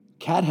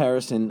Kat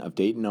Harrison of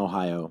Dayton,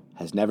 Ohio,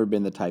 has never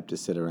been the type to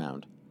sit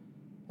around.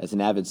 As an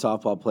avid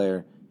softball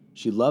player,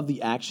 she loved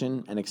the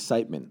action and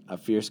excitement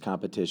of fierce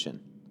competition.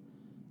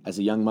 As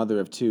a young mother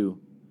of two,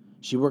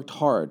 she worked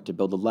hard to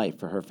build a life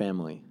for her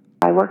family.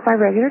 I worked my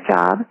regular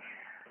job,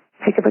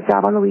 picked up a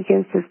job on the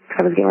weekends just because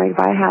I was getting ready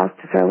to buy a house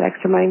to throw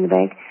extra money in the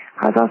bank.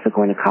 I was also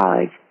going to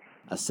college.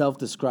 A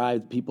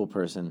self-described people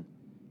person,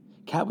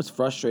 Kat was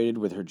frustrated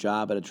with her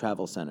job at a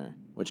travel center,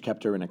 which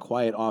kept her in a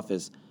quiet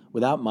office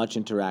without much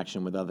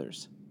interaction with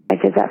others. I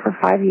did that for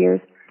 5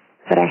 years,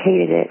 but I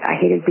hated it. I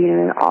hated being in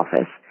an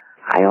office.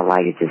 I don't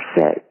like to just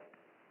sit.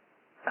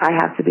 I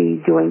have to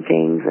be doing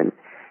things and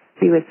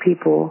be with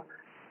people.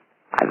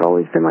 I've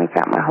always been like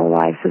that my whole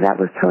life, so that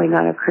was totally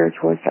not a career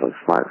choice that was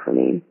smart for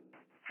me.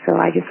 So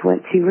I just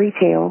went to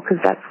retail because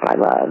that's what I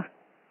love.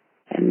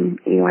 And,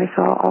 I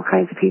saw all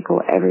kinds of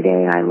people every day,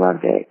 and I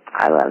loved it.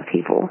 I love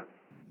people.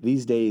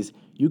 These days,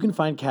 you can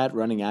find Kat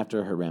running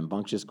after her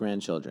rambunctious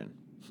grandchildren.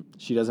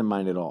 She doesn't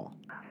mind at all.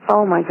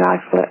 Oh, my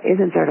gosh, what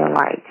isn't there to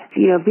like?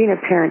 Being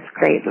a parent's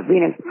great, but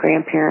being a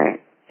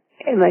grandparent,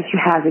 unless you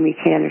have them, you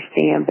can't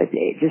understand. But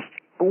just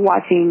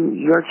watching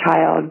your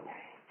child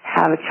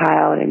have a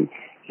child and,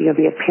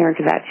 be a parent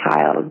to that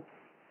child,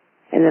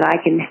 and then I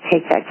can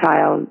take that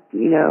child,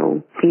 be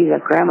the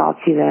grandma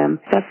to them,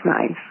 that's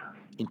nice.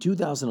 In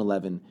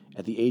 2011,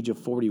 at the age of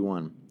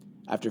 41,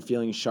 after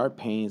feeling sharp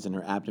pains in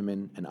her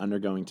abdomen and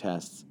undergoing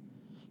tests,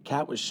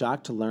 Kat was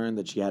shocked to learn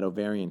that she had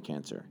ovarian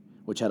cancer,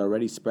 which had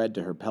already spread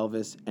to her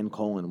pelvis and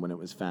colon when it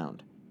was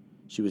found.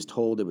 She was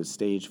told it was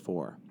stage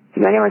 4. I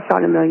never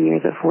thought in a million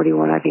years at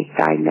 41 I'd be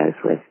diagnosed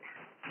with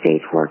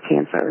stage 4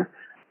 cancer.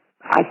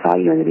 I thought,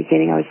 in the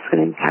beginning I was just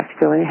going to have to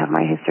go in and have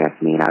my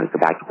hysterectomy and I would go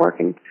back to work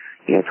in,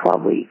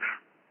 12 weeks.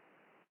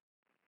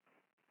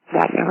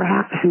 That never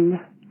happened.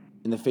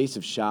 In the face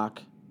of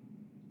shock,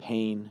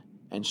 pain,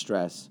 and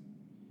stress,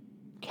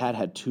 Kat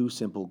had 2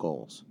 simple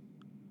goals: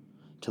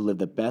 to live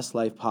the best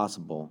life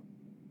possible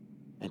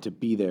and to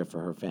be there for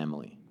her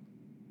family.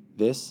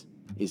 This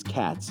is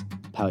Kat's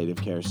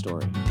palliative care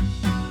story.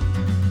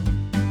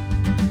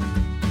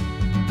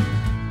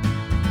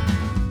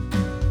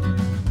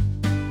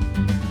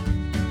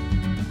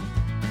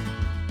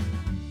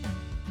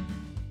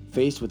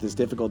 Faced with this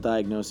difficult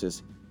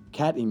diagnosis,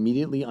 Kat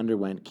immediately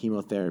underwent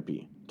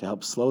chemotherapy to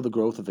help slow the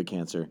growth of the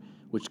cancer,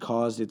 which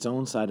caused its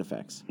own side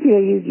effects.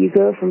 You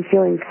go from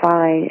feeling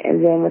fine,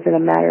 and then within a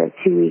matter of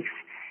 2 weeks,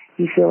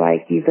 you feel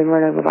like you've been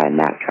run over by a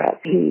Mack truck.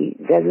 He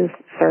does this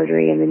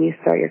surgery, and then you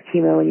start your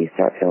chemo, and you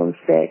start feeling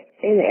sick,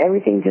 and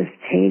everything just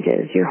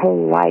changes. Your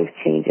whole life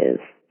changes.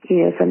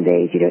 Some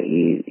days you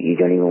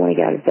don't even want to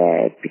get out of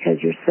bed because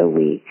you're so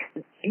weak.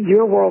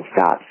 Your world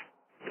stops.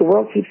 The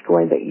world keeps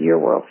going, but your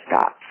world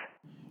stops.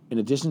 In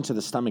addition to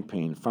the stomach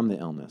pain from the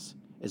illness,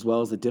 as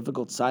well as the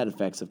difficult side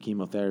effects of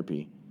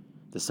chemotherapy,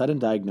 the sudden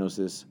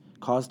diagnosis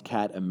caused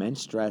Kat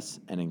immense stress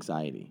and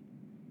anxiety.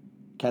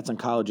 Kat's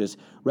oncologist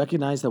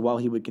recognized that while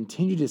he would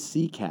continue to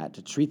see Kat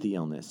to treat the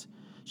illness,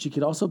 she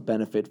could also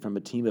benefit from a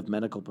team of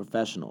medical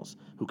professionals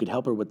who could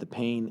help her with the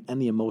pain and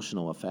the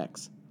emotional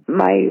effects.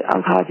 My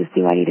oncologist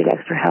knew I needed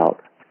extra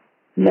help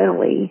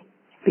mentally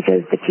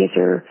because the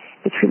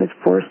treatments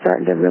were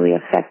starting to really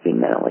affect me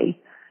mentally.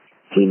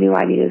 He knew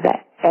I needed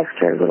that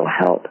extra little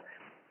help,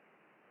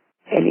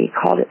 and he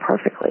called it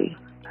perfectly.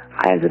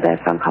 I have the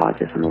best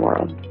oncologist in the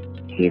world.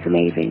 He's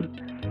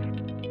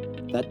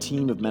amazing. That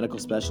team of medical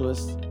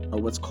specialists are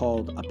what's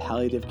called a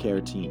palliative care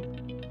team.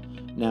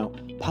 Now,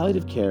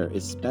 palliative care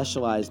is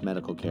specialized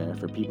medical care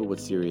for people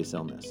with serious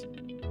illness.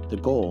 The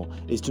goal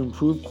is to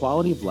improve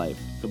quality of life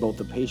for both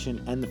the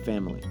patient and the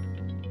family.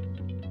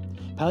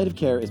 Palliative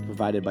care is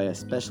provided by a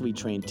specially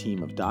trained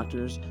team of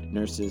doctors,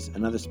 nurses,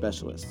 and other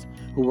specialists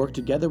who work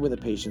together with a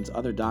patient's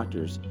other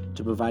doctors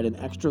to provide an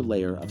extra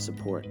layer of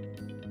support.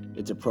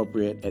 It's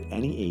appropriate at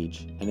any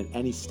age and at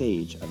any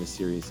stage of a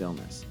serious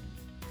illness.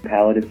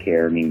 Palliative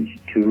care means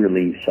to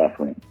relieve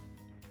suffering.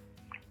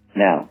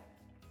 Now,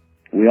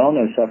 we all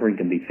know suffering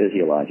can be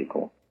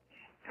physiological,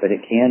 but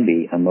it can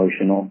be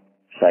emotional,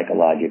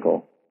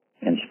 psychological,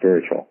 and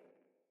spiritual.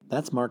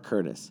 That's Mark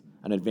Curtis,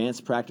 an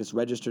advanced practice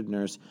registered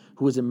nurse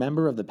who is a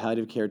member of the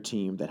palliative care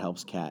team that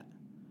helps Kat.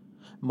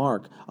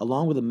 Mark,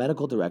 along with a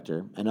medical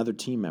director and other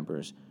team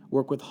members,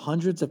 work with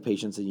hundreds of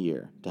patients a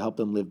year to help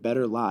them live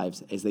better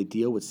lives as they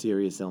deal with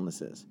serious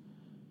illnesses.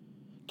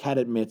 Kat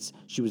admits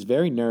she was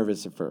very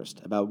nervous at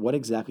first about what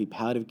exactly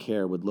palliative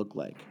care would look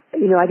like.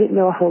 I didn't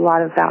know a whole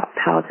lot about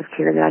palliative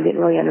care, and I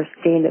didn't really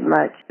understand it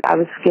much. I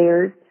was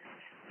scared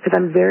because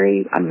I'm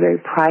very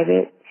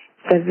private.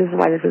 Because this is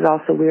why this is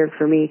also weird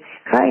for me,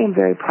 because I am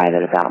very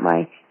private about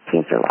my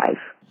cancer life.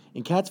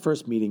 In Kat's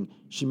first meeting,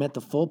 she met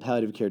the full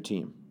palliative care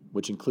team,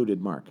 which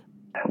included Mark.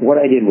 What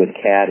I did with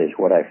Kat is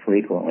what I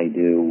frequently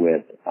do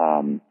with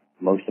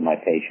most of my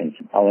patients.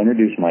 I'll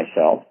introduce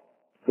myself,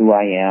 who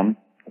I am,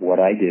 what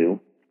I do,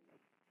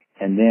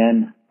 and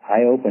then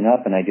I open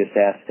up and I just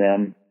ask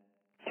them,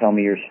 tell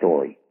me your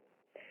story.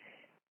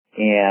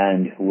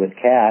 And with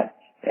Kat,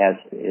 as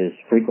is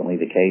frequently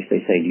the case,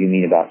 they say, do you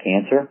mean about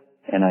cancer?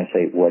 And I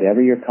say,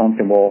 whatever you're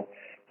comfortable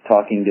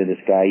talking to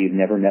this guy you've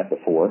never met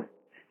before,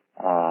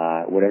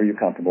 whatever you're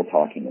comfortable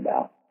talking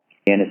about.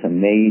 And it's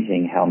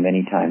amazing how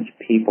many times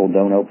people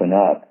don't open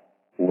up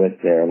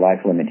with their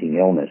life-limiting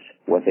illness.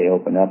 What they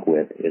open up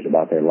with is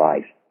about their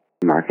life.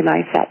 Mark and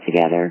I sat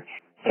together,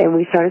 and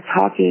we started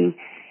talking,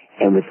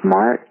 and with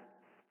Mark,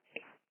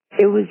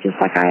 it was just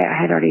like I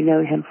had already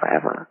known him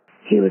forever.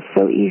 He was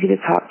so easy to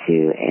talk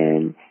to,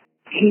 and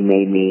he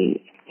made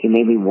me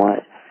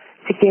want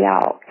to get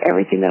out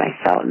everything that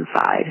I felt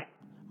inside.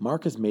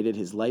 Mark has made it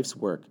his life's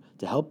work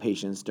to help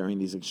patients during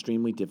these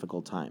extremely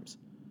difficult times.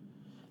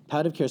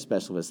 Palliative care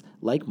specialists,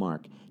 like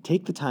Mark,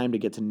 take the time to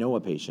get to know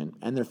a patient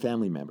and their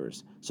family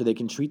members so they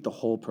can treat the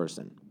whole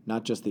person,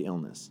 not just the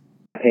illness.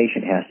 The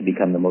patient has to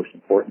become the most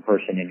important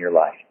person in your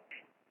life.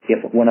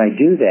 When I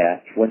do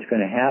that, what's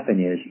going to happen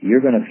is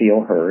you're going to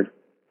feel heard,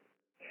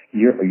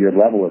 your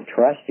level of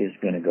trust is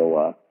going to go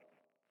up,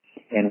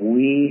 and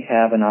we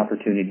have an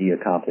opportunity to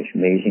accomplish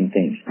amazing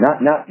things.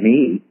 Not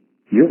me.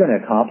 You're going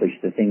to accomplish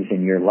the things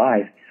in your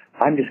life.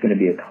 I'm just going to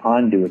be a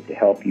conduit to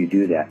help you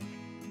do that.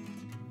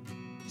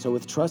 So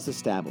with trust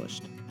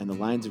established and the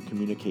lines of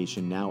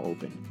communication now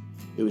open,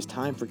 it was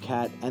time for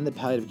Kat and the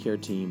palliative care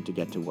team to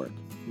get to work.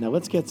 Now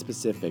let's get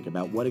specific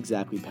about what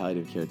exactly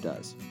palliative care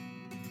does.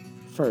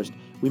 First,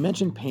 we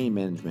mentioned pain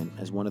management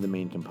as one of the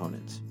main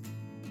components.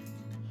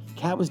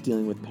 Kat was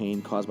dealing with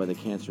pain caused by the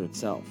cancer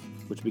itself,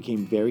 which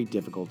became very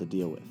difficult to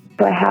deal with.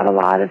 So I had a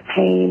lot of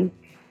pain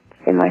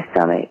in my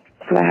stomach.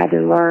 So I had to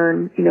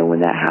learn,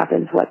 when that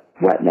happens, what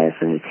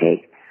medicine to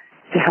take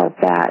to help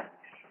that.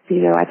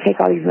 I take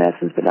all these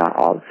medicines, but not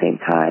all at the same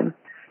time.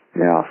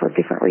 And they're all for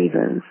different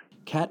reasons.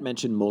 Kat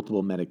mentioned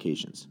multiple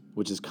medications,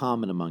 which is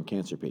common among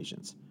cancer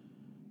patients.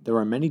 There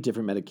are many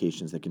different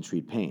medications that can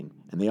treat pain,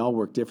 and they all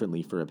work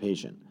differently for a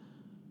patient.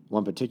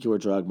 One particular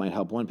drug might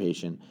help one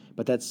patient,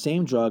 but that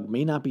same drug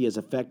may not be as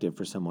effective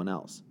for someone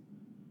else.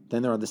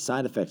 Then there are the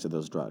side effects of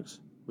those drugs,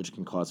 which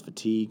can cause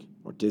fatigue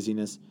or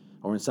dizziness,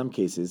 or in some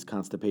cases,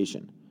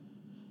 constipation.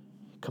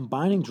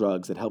 Combining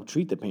drugs that help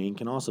treat the pain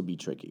can also be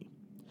tricky.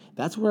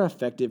 That's where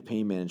effective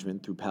pain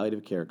management through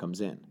palliative care comes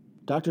in.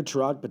 Dr.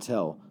 Chirag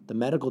Patel, the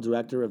medical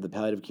director of the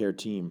palliative care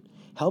team,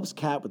 helps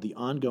Kat with the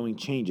ongoing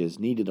changes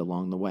needed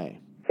along the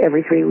way.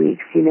 Every 3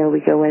 weeks, we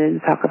go in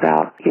and talk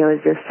about,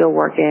 is this still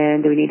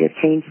working? Do we need to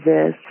change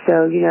this?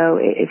 So,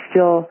 it's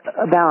still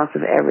a balance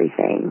of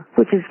everything,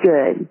 which is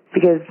good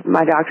because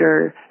my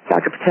doctor,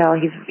 Dr. Patel,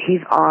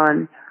 he's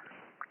on,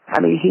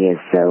 he is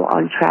so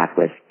on track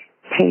with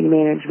pain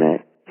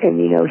management. And,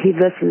 he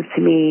listens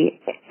to me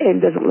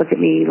and doesn't look at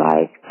me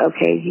like,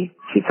 okay,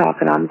 keep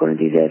talking, I'm going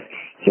to do this.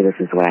 He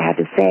listens to what I have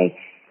to say.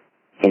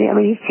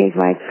 And, he's changed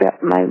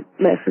my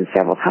medicine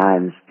several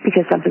times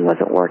because something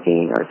wasn't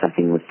working or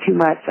something was too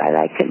much.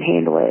 I couldn't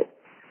handle it.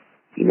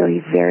 He's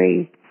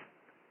very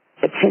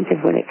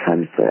attentive when it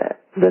comes to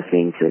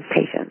listening to his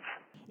patients.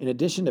 In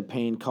addition to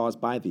pain caused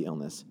by the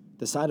illness,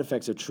 the side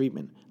effects of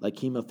treatment, like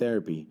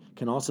chemotherapy,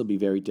 can also be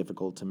very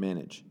difficult to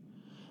manage.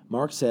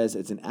 Mark says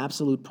it's an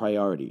absolute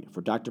priority for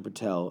Dr.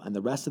 Patel and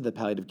the rest of the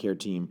palliative care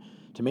team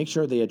to make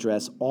sure they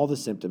address all the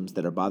symptoms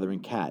that are bothering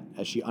Kat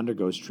as she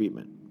undergoes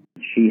treatment.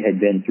 She had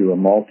been through a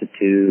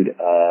multitude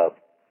of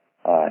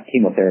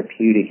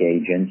chemotherapeutic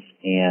agents,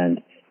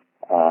 and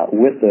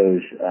with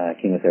those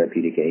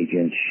chemotherapeutic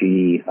agents,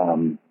 she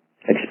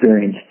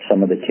experienced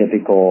some of the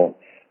typical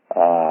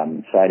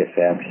side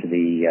effects,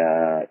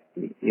 the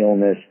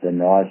illness, the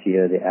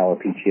nausea, the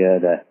alopecia,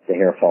 the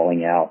hair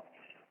falling out,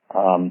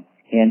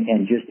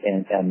 and just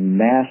a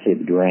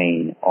massive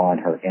drain on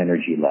her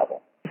energy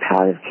level.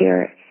 Palliative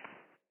care,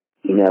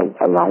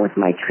 along with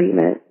my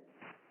treatment,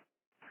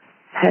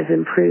 has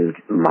improved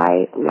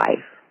my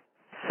life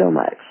so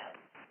much.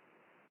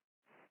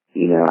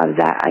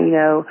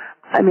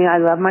 I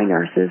love my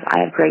nurses.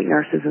 I have great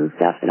nurses and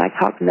stuff, and I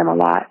talk to them a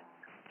lot.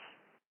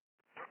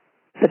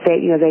 But they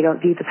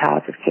don't do the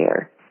palliative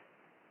care.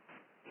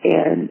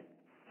 And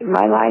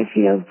my life,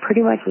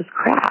 pretty much was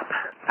crap.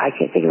 I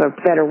can't think of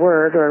a better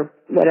word or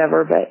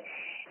whatever, but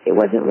it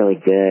wasn't really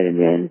good. And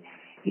then,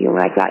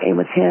 when I got in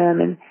with him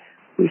and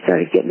we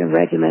started getting the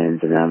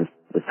regimens and I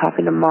was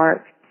talking to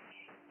Mark,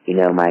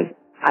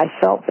 I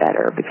felt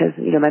better because,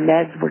 my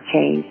meds were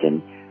changed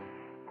and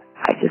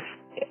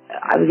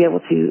I was able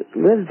to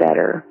live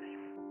better.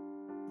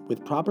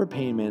 With proper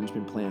pain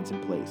management plans in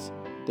place,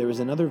 there is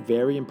another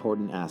very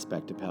important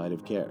aspect to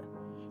palliative care,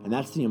 and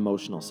that's the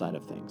emotional side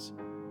of things.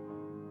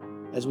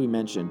 As we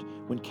mentioned,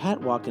 when Kat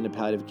walked into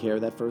palliative care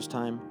that first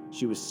time,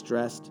 she was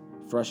stressed,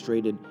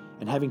 frustrated,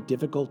 and having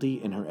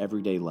difficulty in her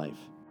everyday life.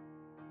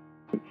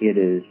 It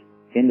is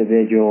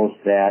individuals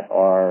that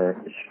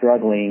are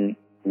struggling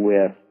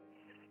with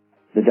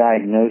the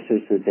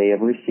diagnosis that they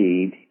have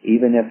received,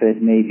 even if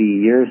it may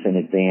be years in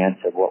advance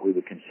of what we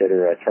would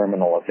consider a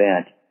terminal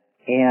event.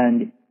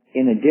 And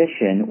in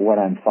addition, what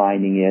I'm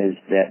finding is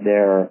that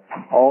they're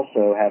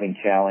also having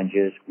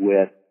challenges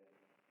with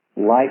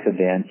life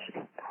events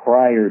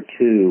prior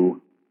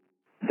to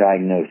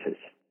diagnosis.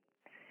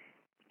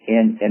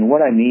 And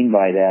what I mean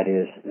by that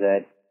is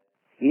that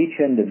each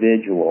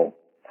individual,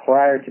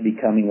 prior to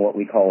becoming what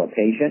we call a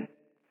patient,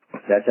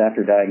 That's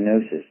after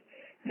diagnosis.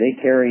 They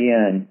carry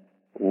in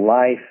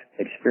life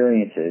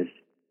experiences,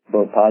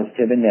 both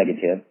positive and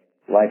negative,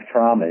 life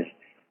traumas,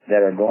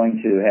 that are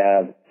going to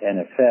have an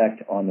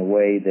effect on the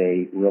way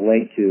they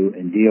relate to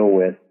and deal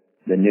with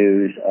the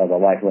news of a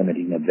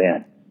life-limiting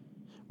event.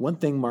 One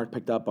thing Mark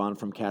picked up on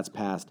from Kat's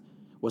past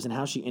was in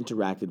how she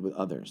interacted with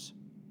others.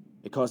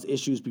 It caused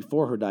issues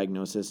before her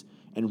diagnosis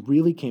and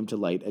really came to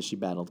light as she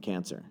battled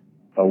cancer.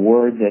 A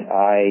word that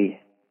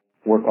I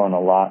work on a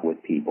lot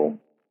with people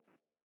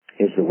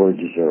is the word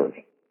deserve.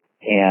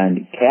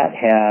 And Kat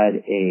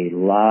had a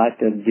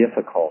lot of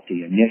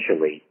difficulty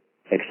initially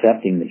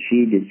accepting that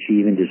she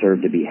even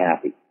deserved to be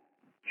happy.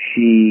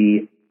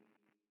 She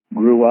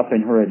grew up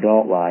in her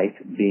adult life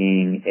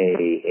being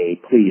a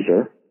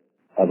pleaser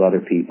of other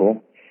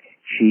people.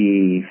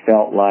 She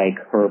felt like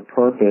her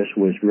purpose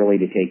was really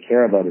to take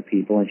care of other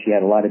people, and she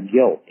had a lot of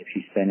guilt if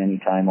she spent any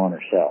time on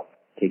herself,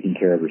 taking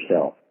care of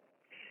herself.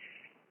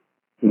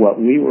 What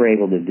we were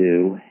able to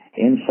do,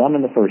 in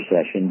the first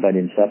session, but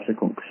in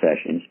subsequent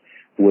sessions,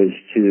 was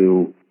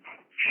to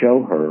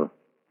show her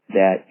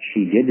that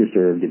she did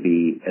deserve to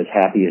be as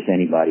happy as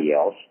anybody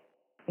else.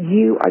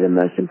 You are the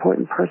most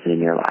important person in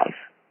your life.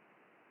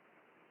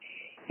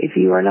 If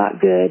you are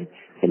not good,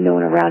 then no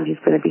one around you is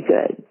going to be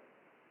good.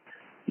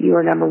 You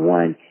are number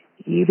one.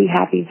 You be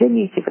happy, then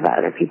you think about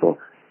other people,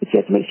 but you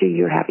have to make sure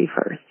you're happy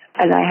first.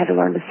 And I had to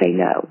learn to say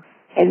no.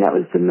 And that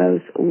was the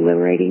most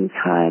liberating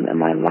time in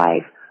my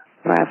life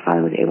where I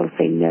finally was able to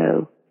say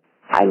no.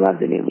 I love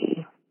the new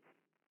me.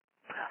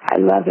 I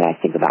love that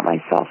I think about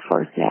myself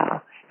first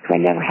now, because I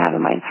never have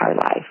in my entire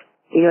life.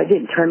 You know, it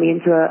didn't turn me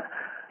into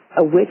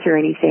a witch or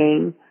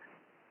anything,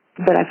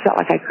 but I felt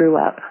like I grew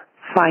up.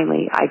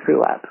 Finally, I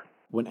grew up.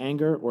 When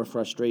anger or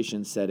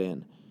frustration set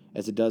in,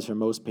 as it does for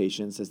most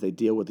patients as they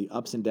deal with the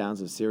ups and downs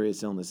of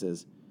serious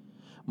illnesses,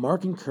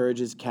 Mark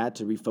encourages Kat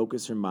to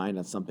refocus her mind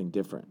on something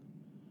different.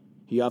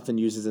 He often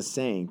uses a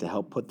saying to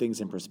help put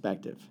things in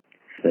perspective.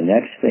 The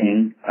next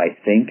thing I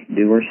think,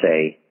 do, or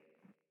say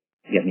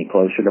get me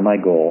closer to my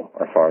goal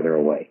or farther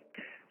away.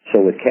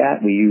 So with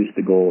Kat, we used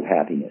the goal of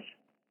happiness.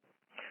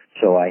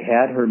 So I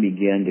had her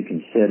begin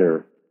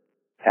to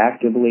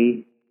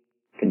actively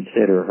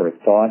consider her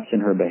thoughts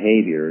and her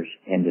behaviors,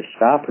 and to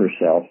stop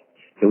herself.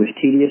 It was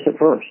tedious at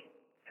first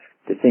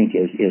to think,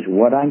 is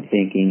what I'm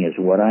thinking, is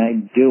what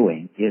I'm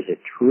doing, is it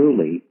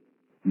truly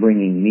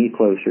bringing me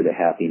closer to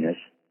happiness,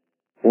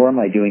 or am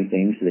I doing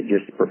things that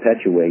just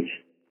perpetuates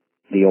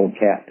the old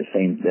Kat, the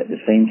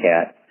same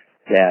Kat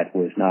that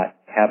was not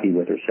happy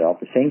with herself,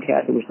 the same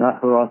Kat that was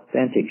not her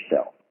authentic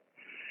self.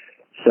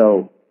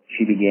 So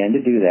she began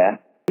to do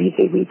that. He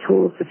gave me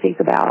tools to think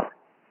about,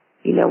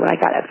 you know, when I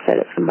got upset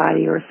at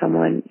somebody or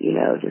someone, you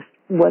know, just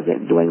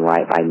wasn't doing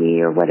right by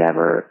me or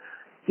whatever,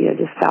 you know,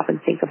 just stop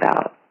and think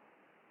about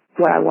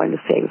what I wanted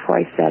to say before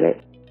I said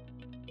it.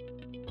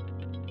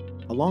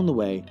 Along the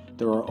way,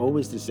 there are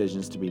always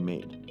decisions to be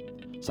made.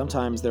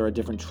 Sometimes there are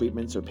different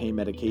treatments or pain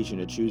medication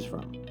to choose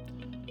from.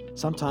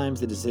 Sometimes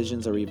the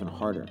decisions are even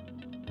harder.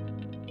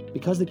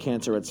 Because the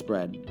cancer had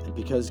spread, and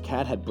because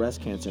Kat had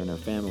breast cancer in her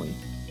family,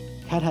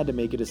 Kat had to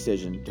make a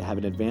decision to have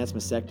an advanced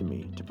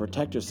mastectomy to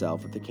protect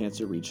herself if the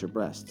cancer reached her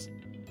breasts.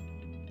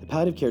 The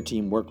palliative care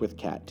team worked with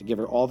Kat to give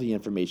her all the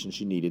information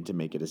she needed to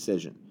make a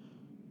decision,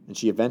 and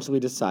she eventually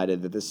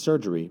decided that this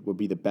surgery would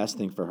be the best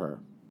thing for her.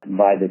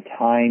 By the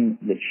time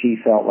that she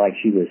felt like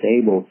she was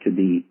able to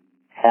be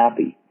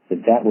happy,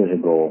 that was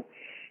a goal,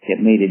 it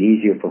made it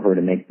easier for her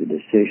to make the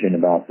decision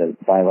about the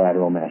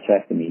bilateral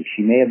mastectomy.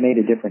 She may have made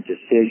a different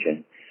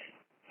decision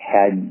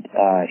had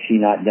she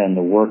not done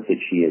the work that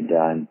she had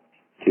done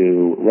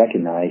to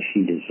recognize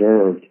she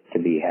deserved to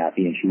be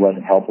happy and she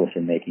wasn't helpless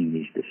in making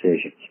these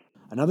decisions.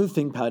 Another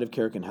thing palliative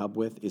care can help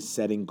with is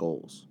setting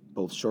goals,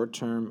 both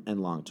short-term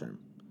and long-term.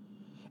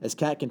 As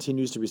Kat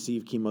continues to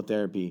receive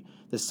chemotherapy,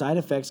 the side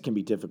effects can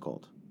be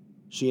difficult.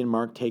 She and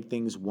Mark take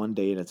things one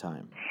day at a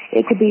time.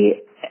 It could be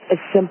as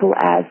simple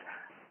as,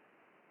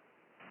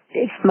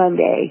 it's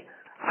Monday.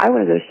 I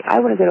want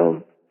to go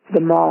to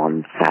the mall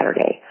on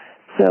Saturday.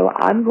 So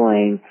I'm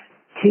going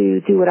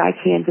to do what I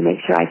can to make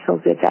sure I feel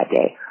good that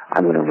day.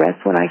 I'm going to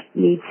rest when I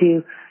need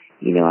to.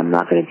 You know, I'm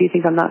not going to do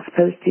things I'm not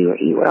supposed to or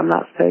eat what I'm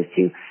not supposed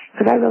to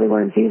because I really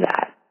want to do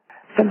that.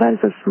 Sometimes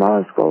the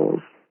smallest goals,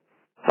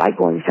 like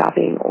going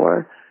shopping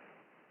or,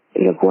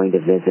 you know, going to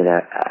visit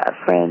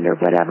a friend or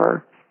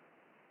whatever,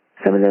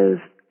 some of those,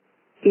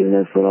 even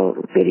those little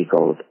bitty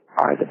goals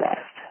are the best.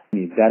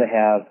 You've got to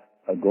have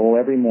a goal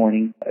every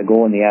morning, a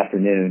goal in the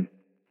afternoon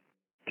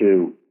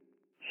to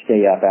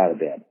stay up out of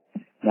bed.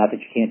 Not that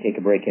you can't take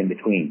a break in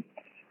between.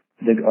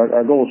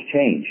 Our goals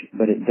change,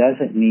 but it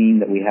doesn't mean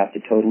that we have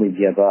to totally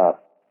give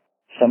up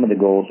some of the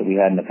goals that we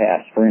had in the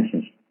past. For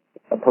instance,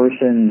 a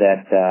person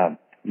that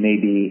may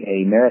be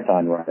a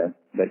marathon runner,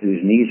 but whose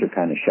knees are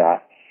kind of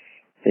shot,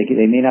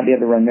 they may not be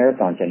able to run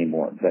marathons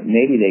anymore, but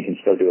maybe they can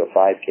still do a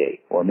 5K,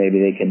 or maybe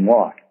they can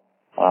walk.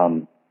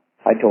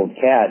 I told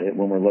Kat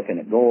when we're looking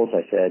at goals,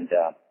 I said,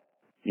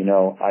 you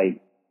know, I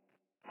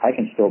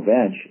can still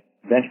bench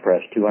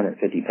press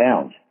 250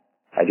 pounds.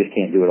 I just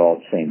can't do it all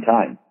at the same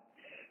time.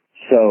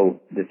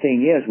 So the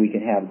thing is, we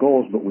can have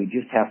goals, but we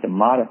just have to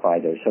modify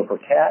those. So for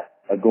Kat,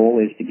 a goal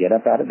is to get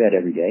up out of bed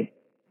every day,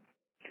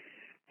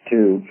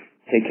 to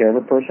take care of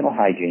her personal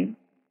hygiene,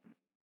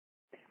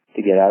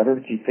 to get out of her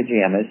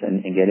pajamas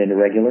and get into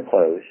regular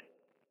clothes,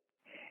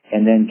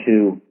 and then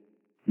to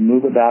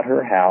move about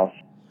her house.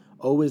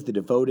 Always the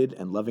devoted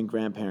and loving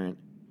grandparent,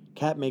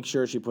 Kat makes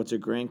sure she puts her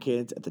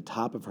grandkids at the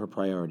top of her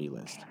priority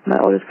list. My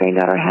oldest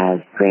granddaughter has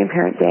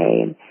Grandparent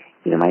Day, and,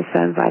 my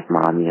son's like,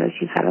 Mom,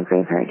 she's having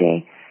Grandparent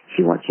Day.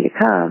 She wants you to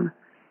come.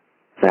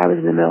 But I was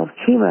in the middle of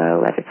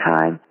chemo at the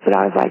time, but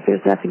I was like,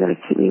 there's nothing going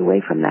to keep me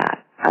away from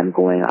that. I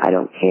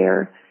don't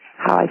care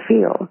how I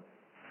feel.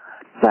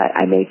 But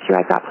I made sure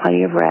I got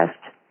plenty of rest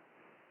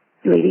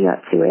leading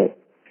up to it.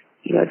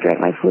 Drank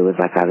my fluids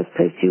like I was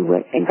supposed to,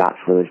 went and got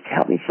fluids to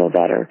help me feel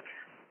better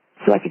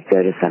so I could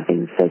go to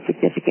something so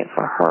significant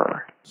for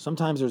her.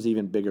 Sometimes there's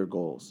even bigger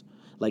goals,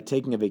 like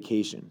taking a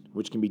vacation,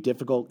 which can be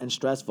difficult and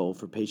stressful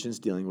for patients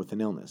dealing with an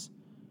illness.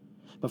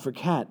 But for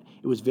Kat,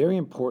 it was very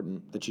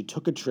important that she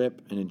took a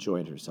trip and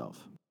enjoyed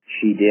herself.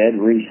 She did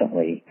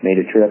recently made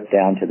a trip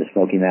down to the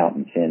Smoky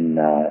Mountains in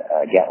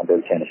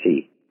Gatlinburg,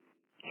 Tennessee.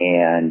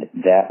 And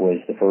that was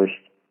the first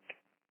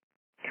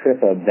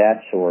trip of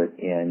that sort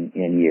in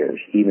years,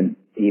 even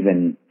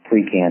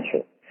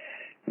pre-cancer,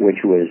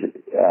 which was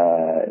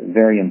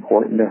very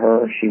important to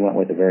her. She went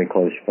with a very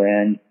close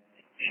friend.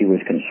 She was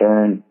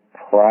concerned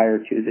prior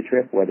to the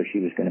trip whether she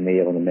was going to be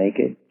able to make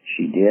it.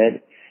 She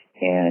did,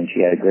 and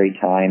she had a great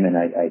time, and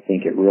I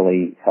think it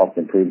really helped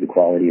improve the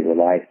quality of her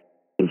life.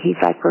 And he's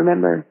like,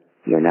 remember,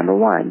 you're number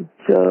one.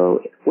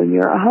 So when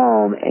you're at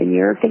home and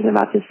you're thinking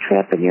about this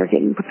trip and you're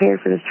getting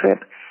prepared for this trip,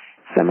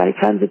 somebody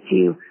comes at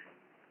you,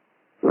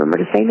 remember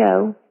to say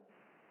no,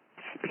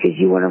 because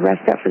you want to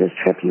rest up for this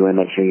trip. You want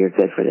to make sure you're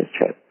good for this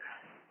trip.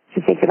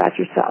 So think about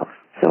yourself.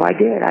 So I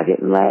did. I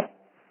didn't let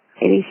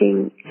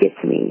anything get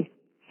to me.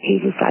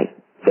 He's just like,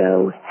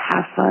 go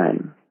have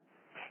fun.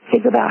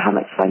 Think about how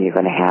much fun you're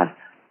going to have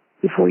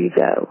before you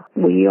go.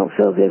 When you don't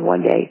feel good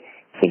one day,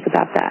 think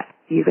about that.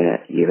 You're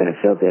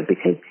gonna feel good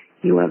because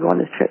you want to go on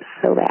this trip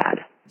so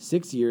bad.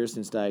 6 years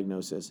since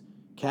diagnosis,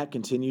 Kat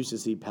continues to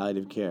see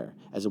palliative care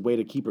as a way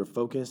to keep her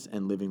focused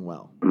and living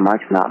well.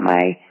 Mark's not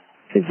my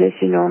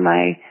physician or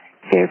my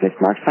therapist.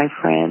 Mark's my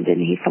friend,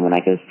 and he's someone I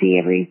go see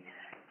every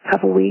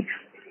couple weeks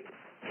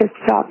just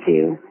to talk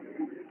to.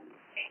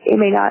 It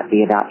may not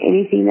be about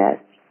anything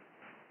that,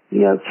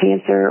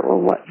 cancer or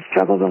what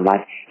struggles of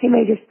life. He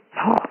may just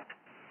talk.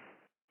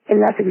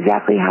 And that's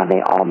exactly how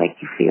they all make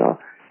you feel.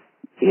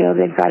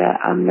 They've got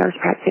a nurse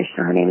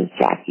practitioner. Her name is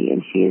Jackie,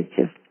 and she is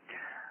just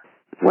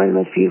one of the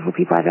most beautiful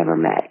people I've ever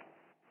met.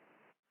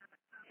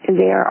 And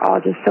they are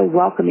all just so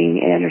welcoming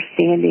and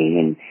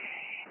understanding,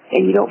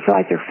 and you don't feel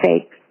like they're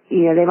fake.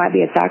 They might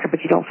be a doctor,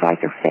 but you don't feel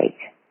like they're fake.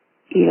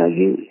 You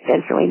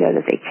instantly know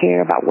that they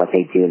care about what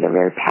they do, and they're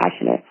very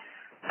passionate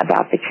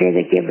about the care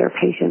they give their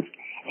patients,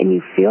 and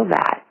you feel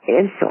that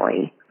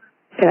instantly.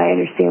 And I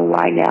understand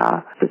why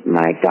now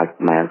my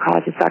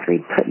oncologist doctor, he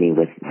put me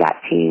with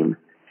that team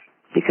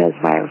because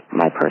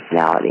my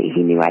personality.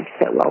 He knew I'd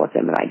fit well with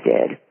them, and I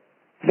did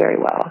very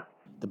well.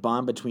 The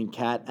bond between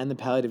Kat and the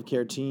palliative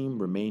care team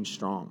remains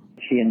strong.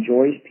 She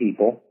enjoys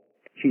people.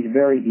 She's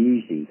very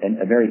easy,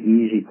 and a very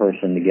easy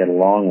person to get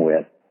along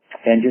with,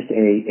 and just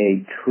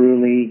a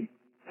truly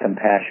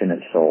compassionate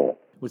soul.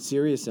 With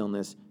serious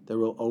illness, there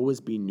will always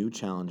be new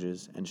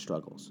challenges and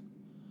struggles.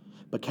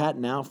 But Kat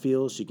now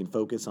feels she can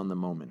focus on the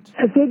moment.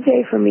 A good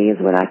day for me is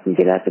when I can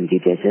get up and do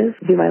dishes,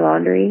 do my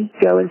laundry,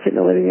 go and sit in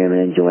the living room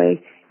and enjoy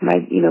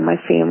my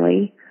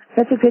family.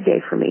 That's a good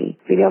day for me.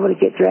 Being able to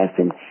get dressed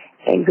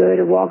and go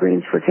to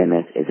Walgreens for 10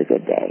 minutes is a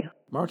good day.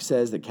 Mark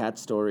says that Kat's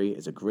story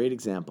is a great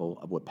example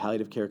of what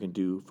palliative care can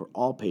do for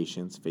all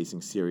patients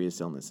facing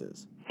serious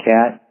illnesses.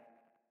 Kat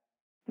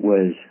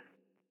was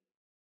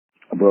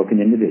a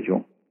broken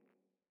individual,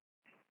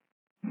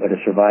 but a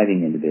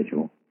surviving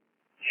individual.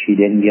 She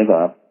didn't give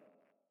up.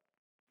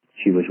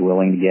 She was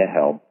willing to get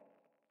help.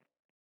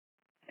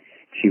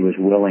 She was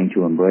willing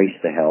to embrace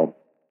the help,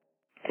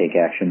 take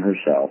action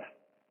herself,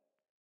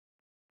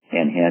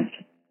 and hence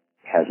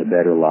has a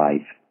better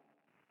life,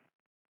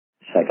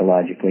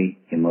 psychologically,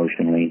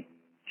 emotionally,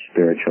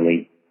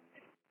 spiritually.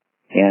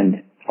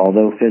 And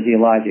although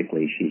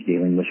physiologically she's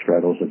dealing with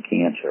struggles of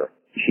cancer,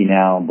 she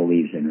now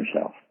believes in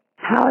herself.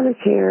 Palliative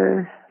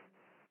care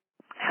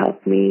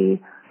helped me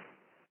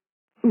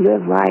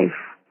live life.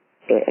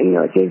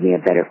 It gave me a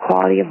better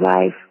quality of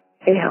life.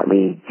 It helped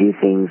me do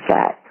things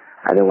that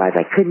otherwise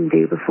I couldn't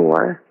do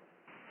before.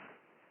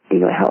 It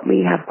helped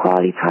me have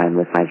quality time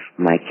with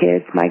my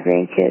kids, my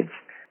grandkids.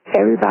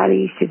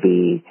 Everybody should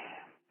be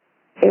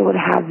able to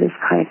have this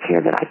kind of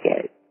care that I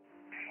get.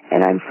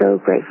 And I'm so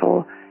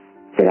grateful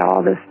that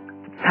all this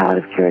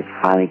palliative care is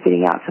finally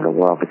getting out to the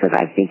world, because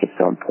I think it's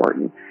so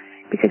important,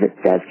 because it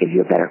does give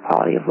you a better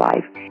quality of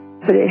life.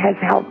 But it has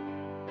helped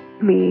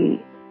me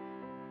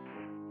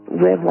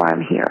live while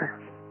I'm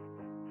here.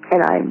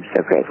 And I'm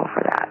so grateful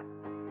for that.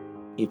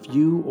 If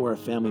you or a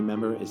family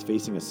member is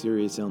facing a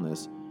serious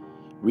illness,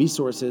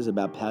 resources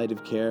about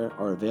palliative care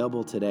are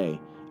available today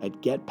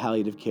at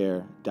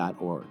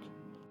getpalliativecare.org.